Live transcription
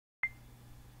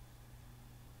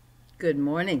Good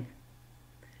morning.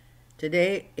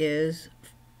 Today is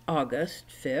August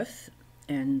 5th,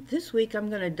 and this week I'm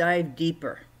going to dive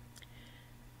deeper,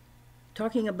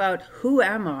 talking about who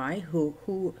am I,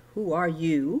 who are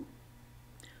you,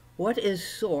 what is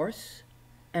source,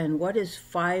 and what is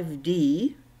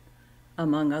 5D,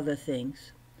 among other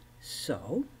things.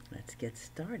 So, let's get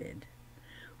started.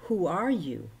 Who are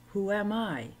you? Who am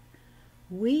I?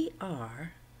 We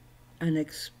are an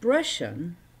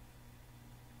expression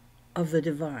of the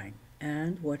divine.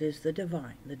 And what is the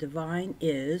divine? The divine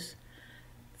is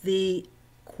the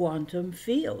quantum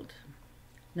field.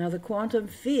 Now, the quantum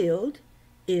field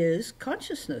is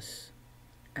consciousness,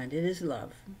 and it is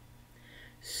love.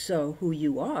 So who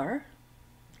you are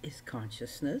is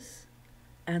consciousness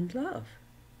and love.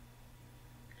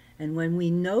 And when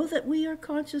we know that we are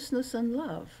consciousness and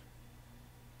love,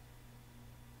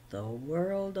 the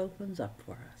world opens up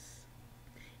for us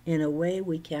in a way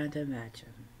we can't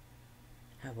imagine.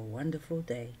 Have a wonderful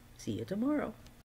day. See you tomorrow.